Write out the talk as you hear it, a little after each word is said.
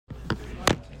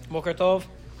Boker Tov.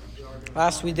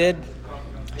 Last we did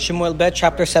Shemuel Bet,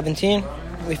 chapter 17.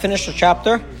 We finished the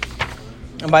chapter,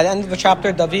 and by the end of the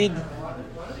chapter, David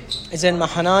is in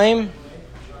Mahanaim,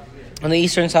 on the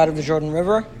eastern side of the Jordan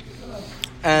River,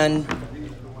 and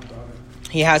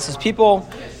he has his people,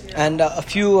 and a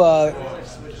few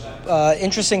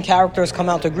interesting characters come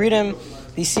out to greet him.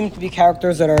 These seem to be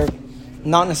characters that are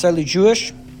not necessarily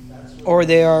Jewish, or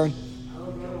they are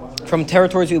from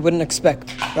territories we wouldn't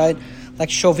expect, right? Like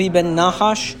Shovi ben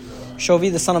Nahash,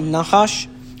 Shovi the son of Nahash,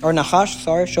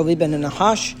 Shovi ben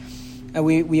Nahash. And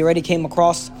we already came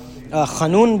across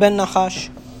Hanun ben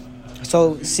Nahash.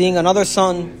 So seeing another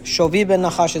son, Shovi ben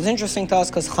Nahash, is interesting to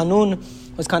us because Hanun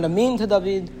was kind of mean to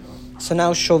David. So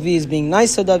now Shovi is being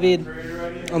nice to David.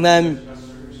 And then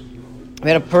we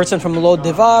had a person from Lo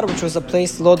Devar, which was a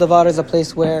place, Lo Devar is a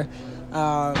place where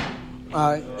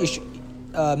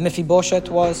Mephibosheth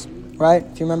was, right?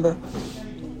 If you remember.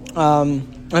 And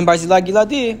Barzilai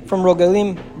Giladi from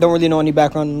Rogelim, don't really know any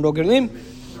background in Rogelim,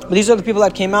 but these are the people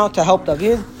that came out to help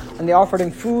David, and they offered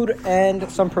him food and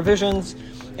some provisions,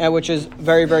 which is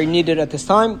very, very needed at this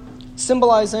time,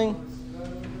 symbolizing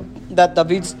that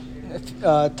David's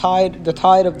the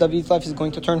tide of David's life is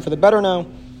going to turn for the better now,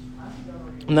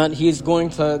 and that he is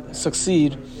going to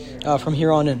succeed from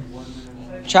here on in.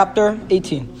 Chapter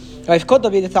 18.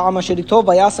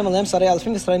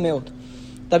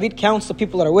 David counts the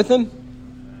people that are with him,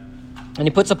 and he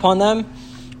puts upon them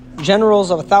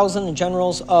generals of 1,000 and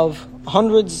generals of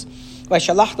hundreds. He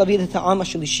sends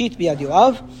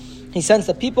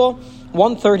the people,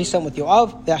 1/3 he sent with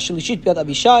Yoav, and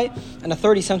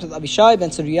 1/3 he sent with Abishai ben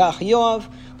Tzruiah Yoav,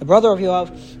 the brother of Yoav,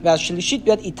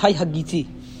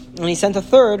 and he sent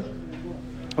 1/3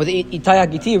 with Ittai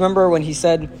Haggiti. Remember when he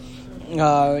said,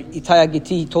 Ittai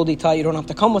Haggiti, he told Ittai, you don't have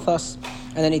to come with us,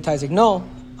 and then Ittai's like, no,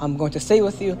 I'm going to stay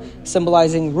with you,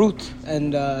 symbolizing Ruth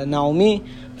and Naomi,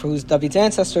 for who's David's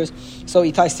ancestors. So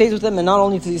Ittai stays with him, and not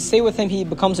only does he stay with him, he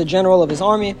becomes a general of his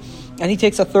army, and he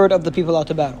takes 1/3 of the people out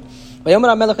to battle. And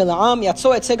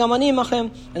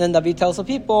then David tells the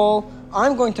people,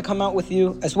 I'm going to come out with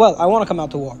you as well. I want to come out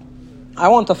to war. I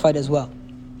want to fight as well.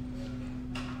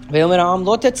 And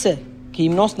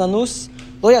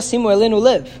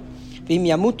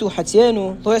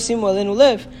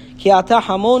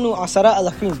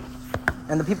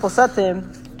the people said to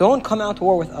him, don't come out to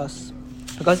war with us,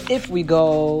 because if we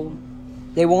go,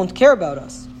 they won't care about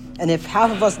us. And if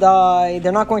half of us die,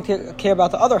 they're not going to care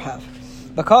about the other half,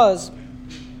 because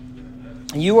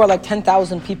you are like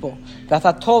 10,000 people. And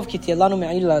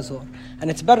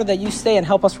it's better that you stay and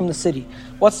help us from the city.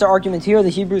 What's their argument here? The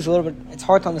Hebrew is a little bit, it's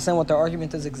hard to understand what their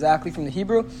argument is exactly from the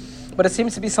Hebrew, but it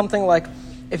seems to be something like,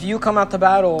 if you come out to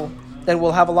battle, then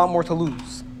we'll have a lot more to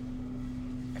lose.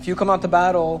 If you come out to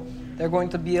battle, they're going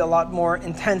to be a lot more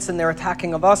intense in their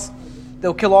attacking of us.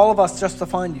 They'll kill all of us just to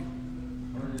find you.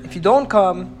 If you don't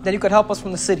come, then you could help us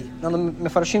from the city. Now the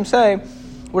Mefarshim say,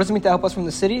 what does it mean to help us from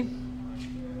the city?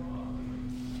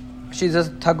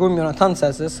 Targum Yonatan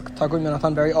says this. Targum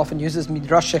Yonatan very often uses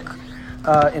midrashic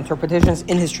interpretations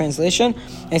in his translation.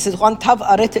 And he says,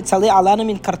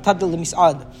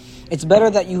 it's better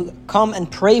that you come and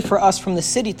pray for us from the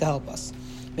city to help us.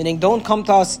 Meaning, don't come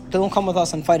with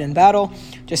us and fight in battle.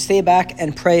 Just stay back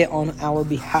and pray on our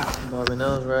behalf.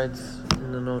 Barbanel writes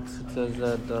in the notes, it says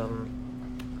that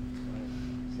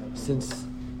since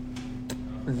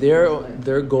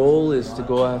their goal is to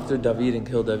go after David and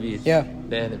kill David, the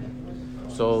enemy.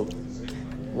 So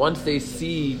once they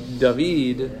see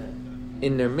David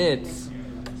in their midst,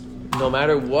 no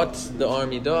matter what the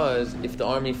army does, if the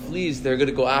army flees, they're going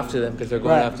to go after them because they're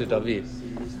going after David.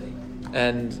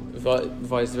 And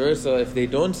vice versa, if they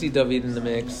don't see David in the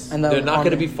mix, they're not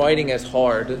going to be fighting as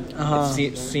hard,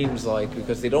 it seems like,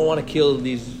 because they don't want to kill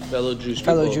these fellow Jewish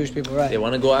people, right. They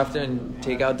want to go after and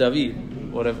take out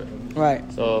David, whatever. Right.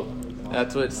 So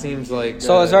that's what it seems like.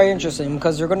 So it's very interesting,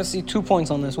 because you're going to see 2 points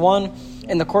on this. One,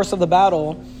 in the course of the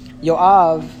battle,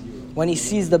 Yoav, when he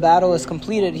sees the battle is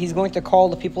completed, he's going to call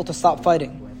the people to stop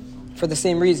fighting for the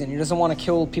same reason. He doesn't want to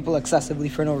kill people excessively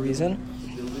for no reason.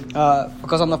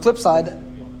 Because on the flip side,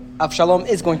 Avshalom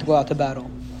is going to go out to battle.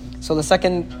 So the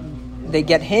second they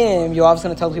get him, Yoav's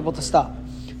going to tell people to stop.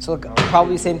 So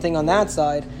probably the same thing on that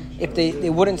side. If they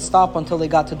wouldn't stop until they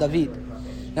got to David.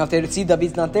 Now if they see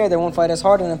David's not there, they won't fight as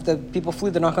hard, and if the people flee,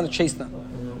 they're not going to chase them.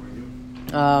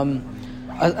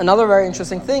 Another very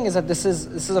interesting thing is that this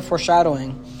is a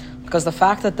foreshadowing, because the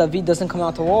fact that David doesn't come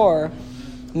out to war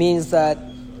means that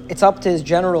it's up to his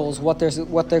generals what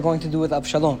they're going to do with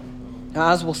Avshalom.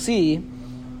 Now, as we'll see,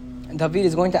 David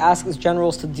is going to ask his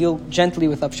generals to deal gently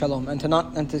with Avshalom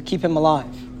and to keep him alive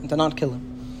and to not kill him.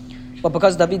 But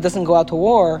because David doesn't go out to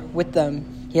war with them,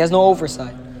 he has no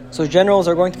oversight. So generals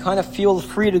are going to kind of feel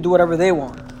free to do whatever they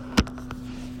want.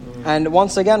 And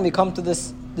once again, we come to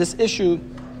this issue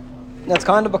that's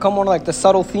kind of become one of like the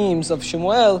subtle themes of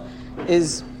Shemuel.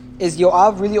 Is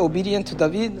Yoav really obedient to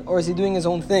David, or is he doing his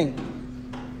own thing?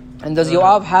 And does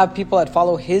Yoav have people that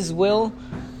follow his will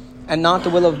and not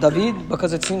the will of David?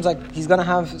 Because it seems like he's going to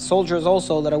have soldiers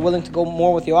also that are willing to go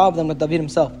more with Yoav than with David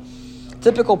himself.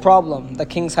 Typical problem that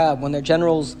kings have when their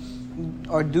generals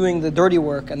are doing the dirty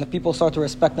work and the people start to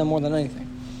respect them more than anything.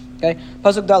 Okay?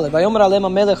 Pasuk Daled.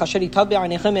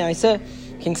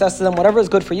 King says to them, whatever is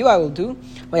good for you, I will do.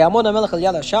 So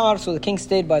the king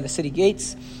stayed by the city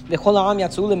gates. And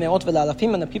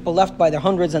the people left by their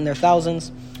hundreds and their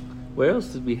thousands. Where else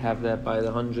did we have that by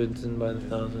the hundreds and by the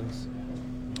thousands?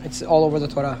 It's all over the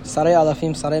Torah. Sarei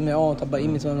alafim, sarei me'ot,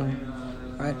 abayim mitzvah.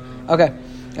 Right? Okay.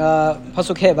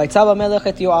 Pasuk He. Vaytzav HaMelech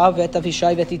et Yoav et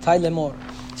Avishai et Itai lemor.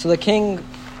 So the king,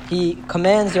 he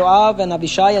commands Yoav and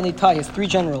Abishai and Itai, his 3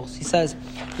 generals. He says,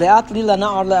 Le'at li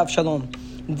lana'ar le'Avshalom.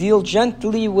 Deal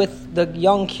gently with the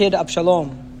young kid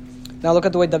Abshalom. Now look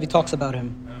at the way David talks about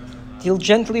him. Deal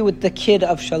gently with the kid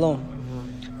Abshalom.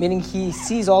 Meaning he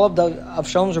sees all of the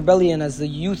Abshalom's rebellion as the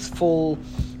youthful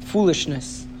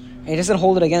foolishness. And he doesn't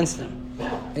hold it against him.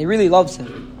 And he really loves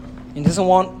him. He doesn't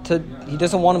want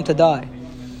him to die.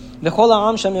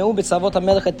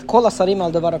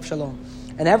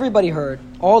 And everybody heard,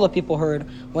 all the people heard,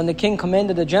 when the king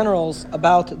commanded the generals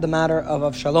about the matter of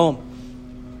Avshalom.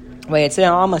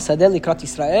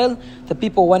 The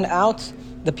people went out,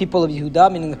 the people of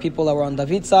Yehuda, meaning the people that were on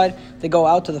David's side, they go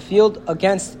out to the field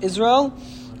against Israel,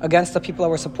 against the people that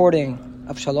were supporting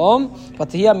Avshalom.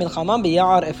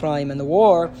 And the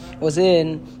war was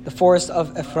in the forest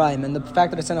of Ephraim. And the fact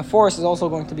that it's in a forest is also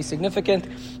going to be significant.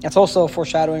 That's also a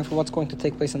foreshadowing for what's going to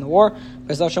take place in the war.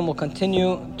 Be'ez Hashem will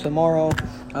continue tomorrow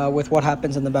with what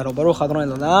happens in the battle. Baruch Adonai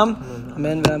L'olam.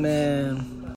 Amen. Amen.